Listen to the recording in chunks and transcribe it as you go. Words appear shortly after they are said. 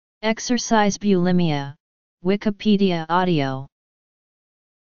Exercise bulimia, Wikipedia audio.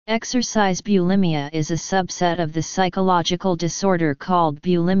 Exercise bulimia is a subset of the psychological disorder called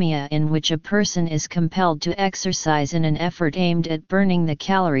bulimia, in which a person is compelled to exercise in an effort aimed at burning the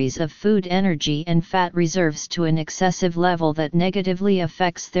calories of food, energy and fat reserves to an excessive level that negatively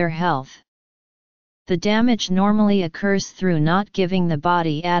affects their health. The damage normally occurs through not giving the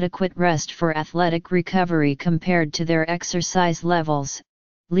body adequate rest for athletic recovery compared to their exercise levels,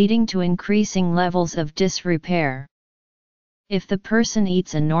 leading to increasing levels of disrepair. If the person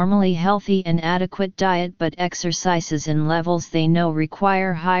eats a normally healthy and adequate diet but exercises in levels they know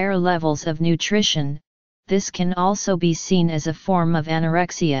require higher levels of nutrition, this can also be seen as a form of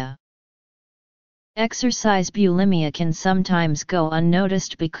anorexia. Exercise bulimia can sometimes go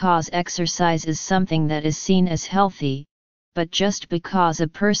unnoticed because exercise is something that is seen as healthy, but just because a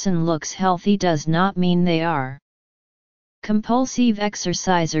person looks healthy does not mean they are. Compulsive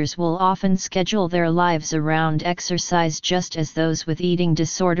exercisers will often schedule their lives around exercise, just as those with eating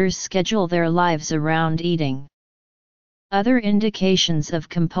disorders schedule their lives around eating. Other indications of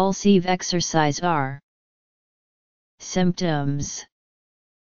compulsive exercise are: symptoms: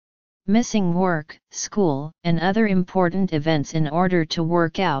 missing work, school, and other important events in order to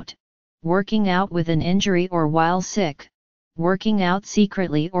work out, working out with an injury or while sick, working out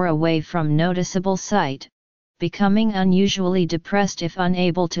secretly or away from noticeable sight, becoming unusually depressed if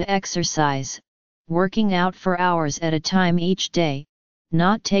unable to exercise, working out for hours at a time each day,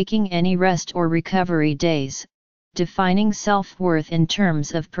 not taking any rest or recovery days, defining self-worth in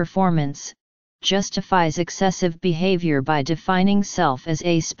terms of performance, justifies excessive behavior by defining self as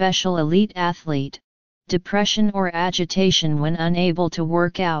a special elite athlete, depression or agitation when unable to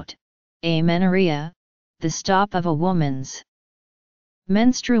work out, amenorrhea, the stop of a woman's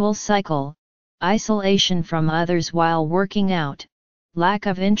menstrual cycle, isolation from others while working out, lack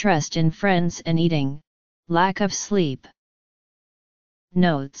of interest in friends and eating, lack of sleep.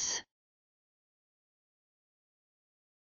 Notes.